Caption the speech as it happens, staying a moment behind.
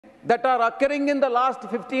that are occurring in the last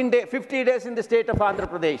 50 days in the state of Andhra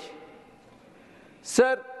Pradesh.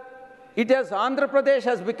 Sir, Andhra Pradesh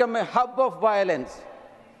has become a hub of violence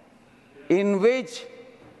in which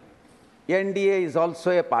NDA is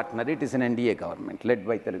also a partner. It is an NDA government led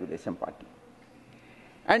by Telugu Rajyam party.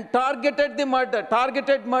 And targeted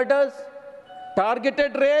murders,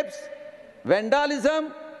 targeted rapes,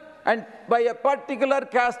 vandalism, and by a particular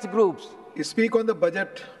caste groups. You speak on the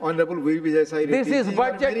budget, Honorable Vijaya Sai Reddy. This is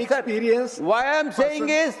budget, sir. Why I am saying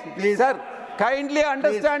is, sir, kindly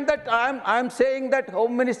understand that I am saying that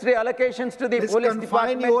Home Ministry allocations to the police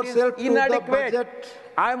department is inadequate.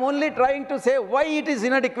 I am only trying to say why it is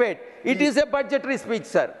inadequate. It is a budgetary speech,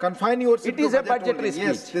 sir. Confine yourself to budget. It is a budgetary speech.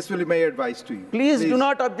 Yes, this will be my advice to you. Please do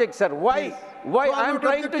not object, sir. Why? Why I am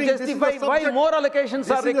trying to justify why more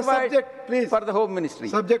allocations are required for the Home Ministry.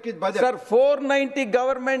 Subject is budget. Sir, 490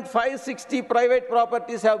 government, 560 private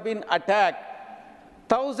properties have been attacked.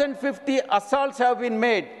 1,050 assaults have been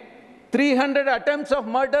made. 300 attempts of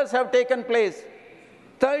murders have taken place.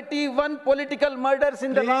 31 political murders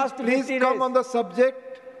in the last 50 days. Please come on the subject.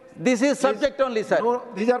 This is subject only, sir. No,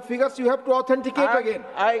 these are figures you have to authenticate again.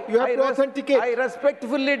 You have to authenticate. I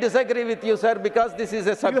respectfully disagree with you, sir, because this is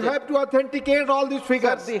a subject. You have to authenticate all these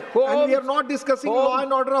figures. Sir, and we are not discussing law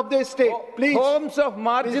and order of the state. Please. Homes of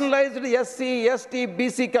marginalized SC, ST,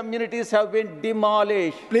 BC communities have been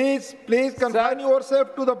demolished. Please confine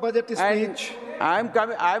yourself to the budget speech.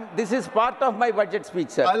 This is part of my budget speech,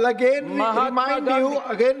 sir. I'll again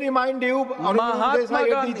remind you, Mahatma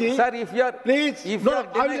Gandhi, sir, if you are, please,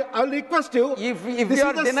 I'll request you. If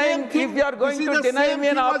you are going to deny me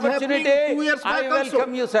an opportunity, I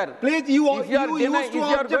welcome you, sir. Please, you used to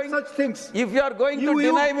object such things. If you are going to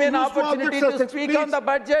deny me an opportunity to speak on the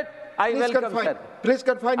budget, I welcome, sir. Please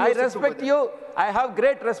confine yourself. I respect you. I have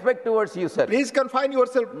great respect towards you, sir. Please confine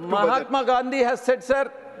yourself to Mahatma Gandhi has said,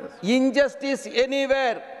 sir, injustice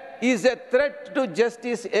anywhere is a threat to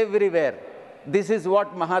justice everywhere. This is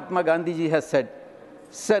what Mahatma Gandhi ji has said.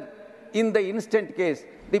 Sir, in the instant case,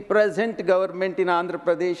 the present government in Andhra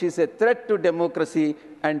Pradesh is a threat to democracy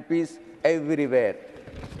and peace everywhere.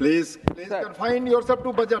 Please confine yourself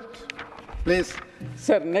to budget. Please.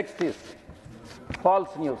 Sir, next is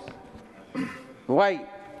false news. Why?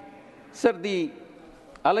 Sir, the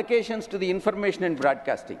allocations to the information and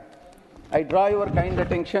broadcasting. I draw your kind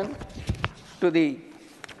attention to the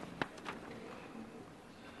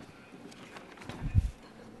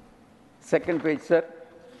second page, sir.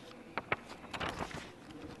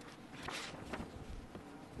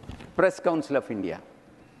 Press Council of India.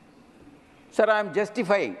 Sir, I am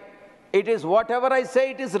justifying. It is whatever I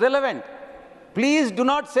say, it is relevant. Please do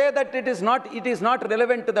not say that it is not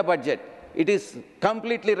relevant to the budget. It is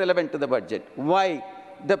completely relevant to the budget. Why?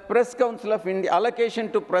 The Press Council of India,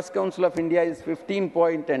 allocation to Press Council of India is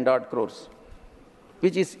 15.odd crores,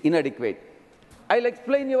 which is inadequate. I'll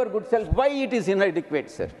explain your good self why it is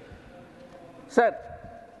inadequate, sir. Sir,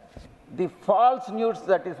 the false news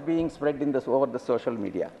that is being spread over the social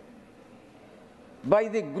media by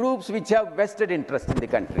the groups which have vested interest in the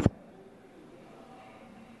country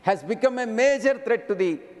has become a major threat to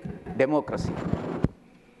the democracy.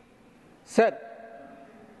 Sir,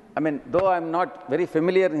 I mean, though I am not very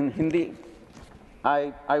familiar in Hindi,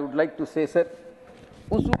 I would like to say, sir,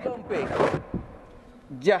 usukam pe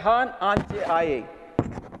jahan aanche aaye,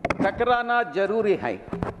 takrana jaruri hai.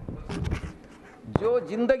 Jo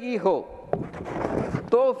jindagi ho,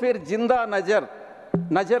 to fir jinda nazar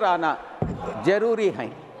aana jaruri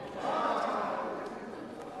hai.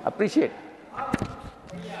 Appreciate.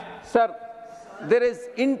 Sir, there is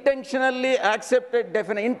internationally accepted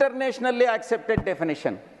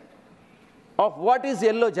definition of what is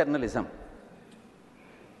yellow journalism.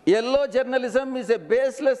 Yellow journalism is a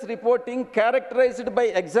baseless reporting characterized by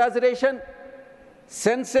exaggeration,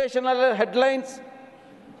 sensational headlines,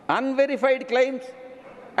 unverified claims,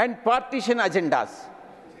 and partisan agendas.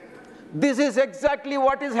 This is exactly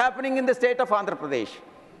what is happening in the state of Andhra Pradesh.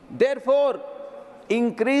 Therefore,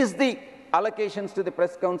 increase the allocations to the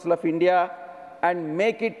Press Council of India and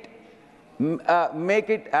make it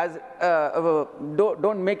as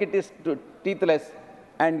don't make it teethless,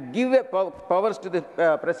 and give powers to the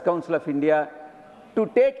Press Council of India to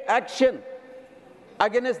take action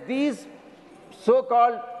against these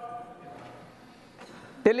so-called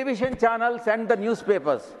television channels and the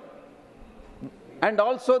newspapers, and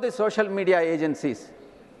also the social media agencies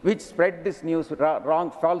which spread this news,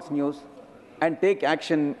 false news, and take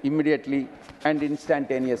action immediately and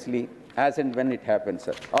instantaneously as and when it happens,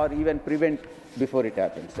 sir, or even prevent before it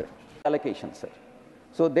happens, sir. Allocation, sir.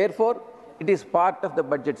 So therefore, it is part of the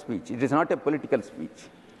budget speech. It is not a political speech.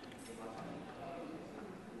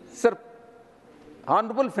 Sir,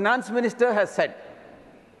 Honorable Finance Minister has said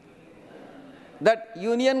that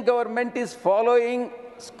Union government is following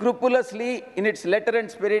scrupulously in its letter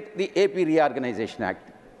and spirit the AP Reorganization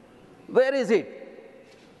Act. Where is it?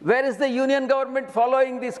 Where is the Union government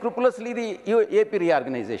following scrupulously the AP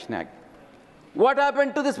Reorganization Act? What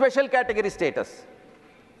happened to the special category status?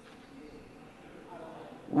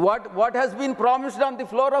 What has been promised on the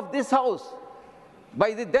floor of this House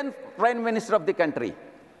by the then Prime Minister of the country?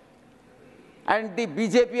 And the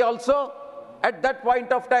BJP also, at that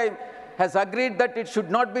point of time, has agreed that it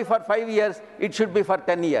should not be for 5 years, it should be for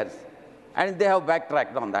 10 years. And they have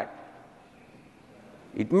backtracked on that.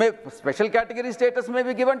 Special category status may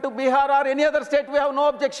be given to Bihar or any other state, we have no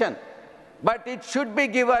objection. But it should be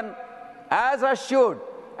given as assured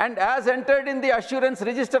and as entered in the assurance,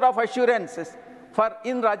 register of assurances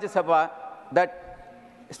in Rajya Sabha,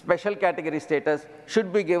 that special category status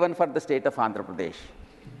should be given for the state of Andhra Pradesh.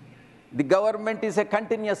 The government is a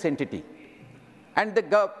continuous entity. And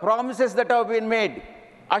the promises that have been made,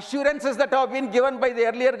 assurances that have been given by the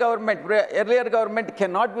earlier government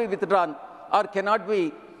cannot be withdrawn or cannot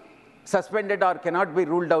be suspended or cannot be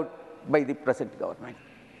ruled out by the present government.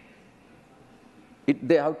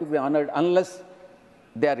 They have to be honored unless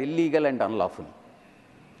they are illegal and unlawful.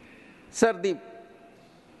 Sir, the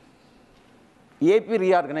AP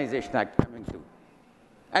Reorganization Act coming to,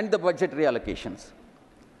 and the budget reallocations.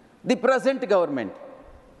 The present government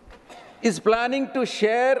is planning to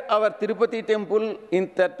share our Tirupati temple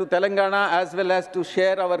to Telangana as well as to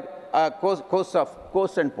share our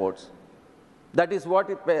coast and ports. That is what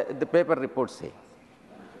the paper reports say.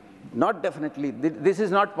 Not definitely. This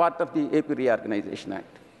is not part of the AP Reorganization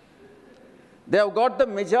Act. They have got the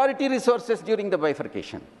majority resources during the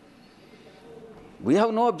bifurcation. We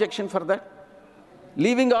have no objection for that.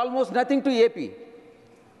 Leaving almost nothing to AP.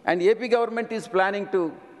 And AP government is planning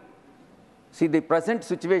to, see, the present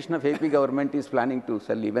situation of AP government is planning to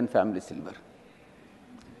sell even family silver.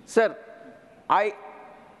 Sir, I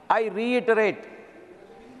reiterate,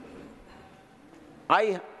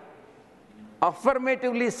 I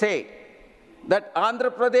affirmatively say that Andhra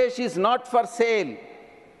Pradesh is not for sale.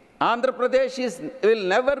 Andhra Pradesh will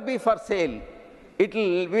never be for sale. It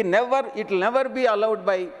will never be allowed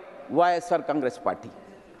by YSR Congress party.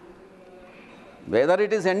 Whether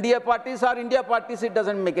it is NDA parties or India parties, it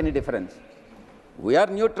doesn't make any difference. We are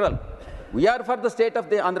neutral. We are for the state of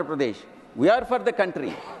the Andhra Pradesh. We are for the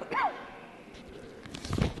country.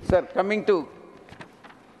 Sir, coming to,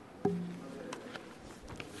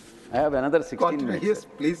 I have another 16 minutes. Yes,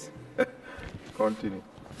 please. Continue.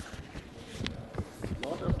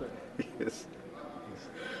 Yes.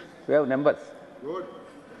 We have numbers. Good.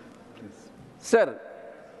 Sir,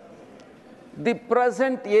 the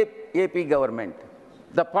present AP government,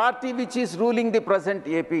 the party which is ruling the present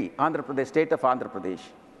AP, Andhra Pradesh, state of Andhra Pradesh,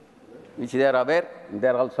 which they are aware, they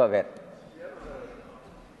are also aware.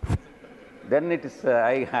 Then it is,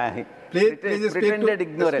 pretended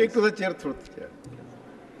ignorance. Speak to the chair through the chair.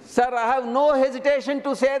 Sir, I have no hesitation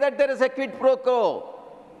to say that there is a quid pro quo.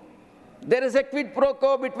 There is a quid pro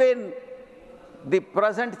quo between the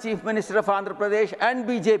present Chief Minister of Andhra Pradesh and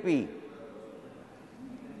BJP.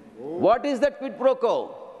 What is that quid pro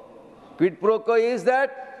quo? Quid pro quo is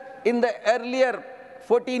that in the earlier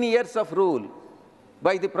 14 years of rule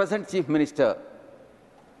by the present Chief Minister,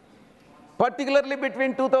 particularly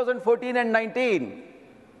between 2014 and 19,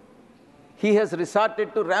 he has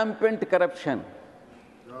resorted to rampant corruption.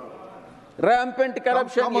 Rampant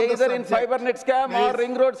corruption either in FiberNet scam or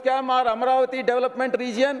Ring Road scam or Amaravati development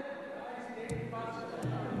region.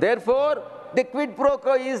 Therefore, the quid pro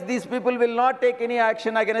quo is these people will not take any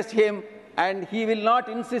action against him and he will not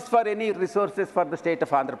insist for any resources for the state of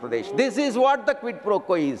Andhra Pradesh. This is what the quid pro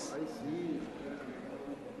quo is.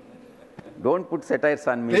 Don't put satires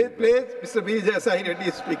on me. Please, Mr. Vijaya Sai Reddy,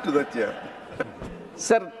 speak to the chair.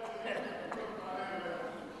 Sir,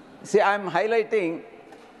 see, I am highlighting,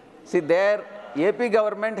 see, their AP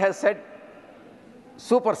government has said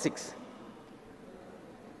Super 6.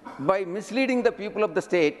 By misleading the people of the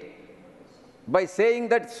state, by saying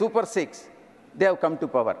that Super 6, they have come to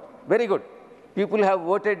power. Very good. People have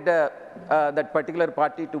voted that particular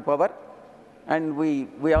party to power, and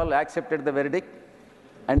we all accepted the verdict.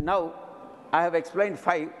 And now, I have explained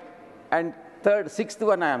 5, and sixth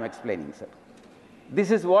one I am explaining, sir.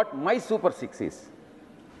 This is what my Super 6 is.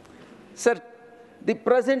 Sir, the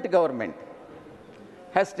present government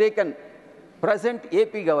has taken present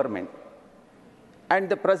AP government and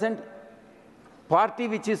the present party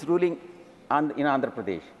which is ruling in Andhra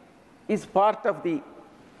Pradesh is part of the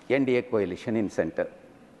NDA coalition in center.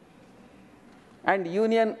 and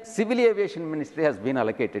Union Civil Aviation Ministry has been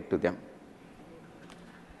allocated to them.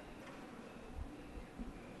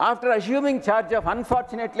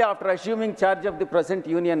 Unfortunately, after assuming charge of the present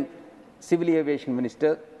Union Civil Aviation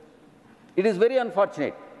Minister, it is very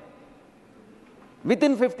unfortunate.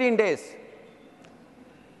 Within 15 days,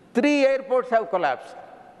 3 airports have collapsed.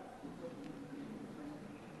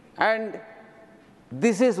 And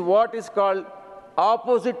this is what is called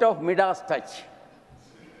opposite of Midas touch.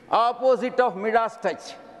 Opposite of Midas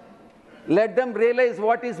touch. Let them realize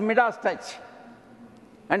what is Midas touch.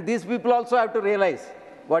 And these people also have to realize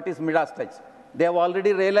what is Midas touch. They have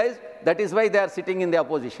already realized, that is why they are sitting in the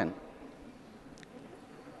opposition.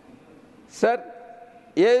 Sir,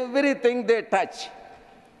 everything they touch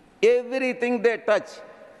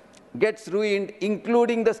gets ruined,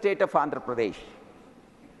 including the state of Andhra Pradesh.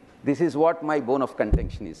 This is what my bone of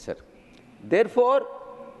contention is, sir. Therefore,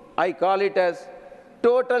 I call it as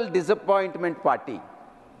total disappointment party.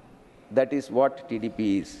 That is what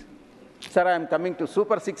TDP is. Sir, I am coming to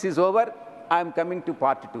Super 6 is over. I am coming to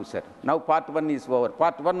part 2, sir. Now part 1 is over.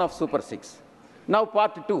 Part 1 of Super 6. Now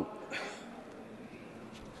part 2.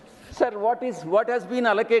 Sir, what has been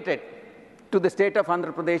allocated to the state of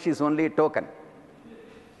Andhra Pradesh is only a token.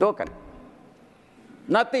 Token.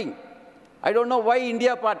 Nothing. I don't know why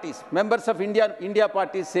India parties, members of India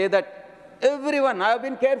parties say that everyone, I have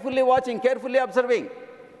been carefully watching, carefully observing,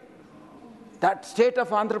 that state of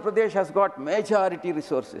Andhra Pradesh has got majority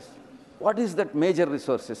resources. What is that major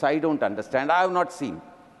resources? I don't understand. I have not seen.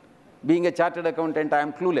 Being a chartered accountant, I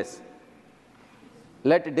am clueless.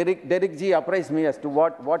 Let Derek G apprise me as to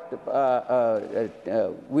what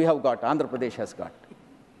we have got, Andhra Pradesh has got.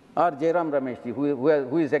 Or Jairam Ramesh ji,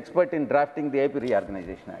 who is expert in drafting the AP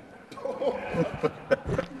Reorganization Act.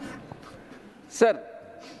 Sir,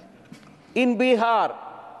 in Bihar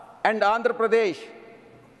and Andhra Pradesh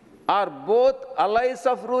are both allies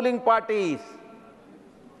of ruling parties.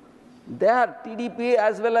 They are TDP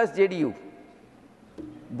as well as JDU.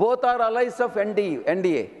 Both are allies of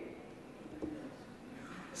NDA.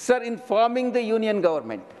 Sir, in forming the union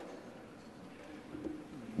government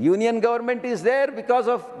is there because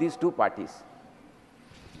of these two parties.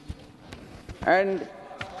 And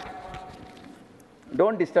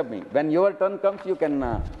don't disturb me. When your turn comes, you can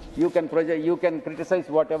criticize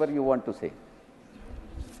whatever you want to say.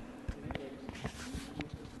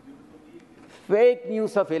 Fake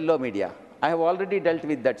news of yellow media. I have already dealt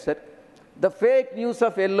with that, sir. The fake news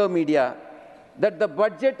of yellow media that the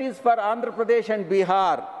budget is for Andhra Pradesh and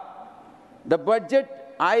Bihar. The budget,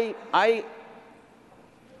 I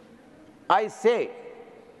say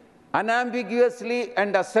unambiguously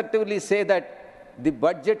and assertively say that the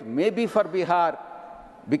budget may be for Bihar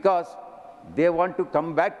because they want to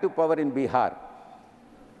come back to power in Bihar.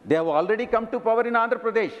 They have already come to power in Andhra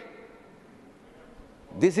Pradesh.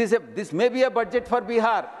 This may be a budget for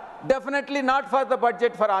Bihar, definitely not for the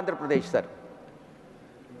budget for Andhra Pradesh, sir.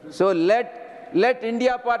 So let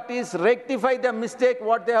India parties rectify the mistake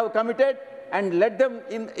what they have committed, and let them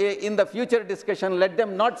in the future discussion, let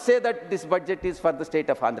them not say that this budget is for the state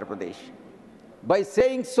of Andhra Pradesh. By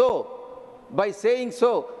saying so,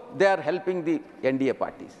 they are helping the NDA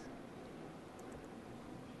parties.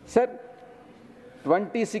 Sir,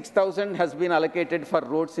 26,000 has been allocated for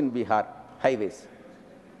roads in Bihar, highways.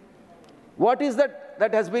 What is that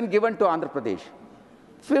has been given to Andhra Pradesh?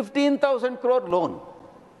 15,000 crore loan.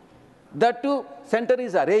 That too, center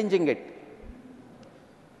is arranging it.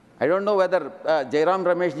 I don't know whether Jairam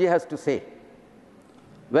Ramesh ji has to say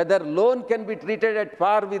whether loan can be treated at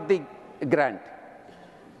par with the grant.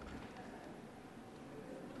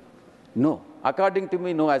 No. According to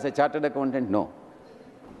me, no. As a chartered accountant, no.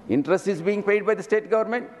 Interest is being paid by the state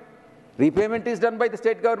government. Repayment is done by the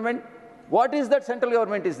state government. What is that central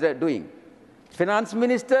government is doing? Finance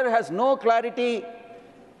minister has no clarity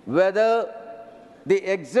whether the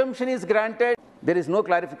exemption is granted. There is no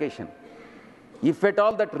clarification. If at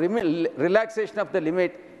all that relaxation of the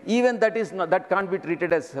limit, even that can't be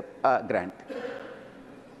treated as a grant.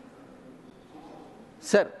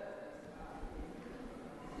 Sir,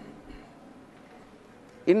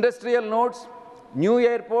 industrial nodes, new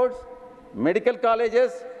airports, medical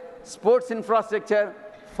colleges, sports infrastructure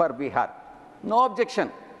for Bihar. No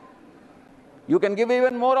objection. You can give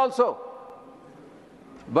even more also.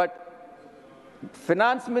 But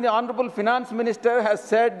Honorable Finance Minister has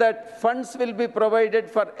said that funds will be provided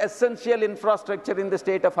for essential infrastructure in the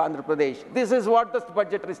state of Andhra Pradesh. This is what the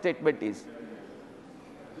budgetary statement is.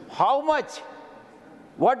 How much?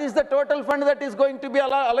 What is the total fund that is going to be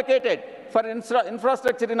allocated for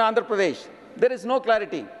infrastructure in Andhra Pradesh? There is no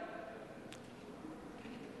clarity.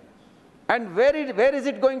 And where is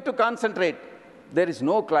it going to concentrate? there is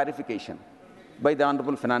no clarification by the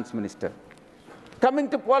Honorable Finance Minister. Coming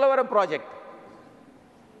to Polavaram project,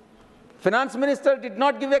 Finance Minister did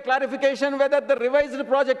not give a clarification whether the revised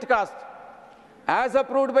project cost, as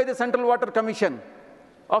approved by the Central Water Commission,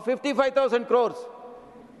 of 55,000 crores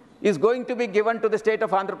is going to be given to the state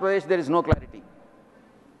of Andhra Pradesh. There is no clarity.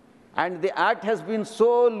 And the act has been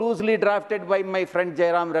so loosely drafted by my friend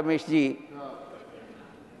Jairam Ramesh ji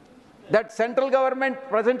that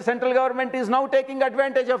present central government is now taking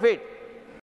advantage of it.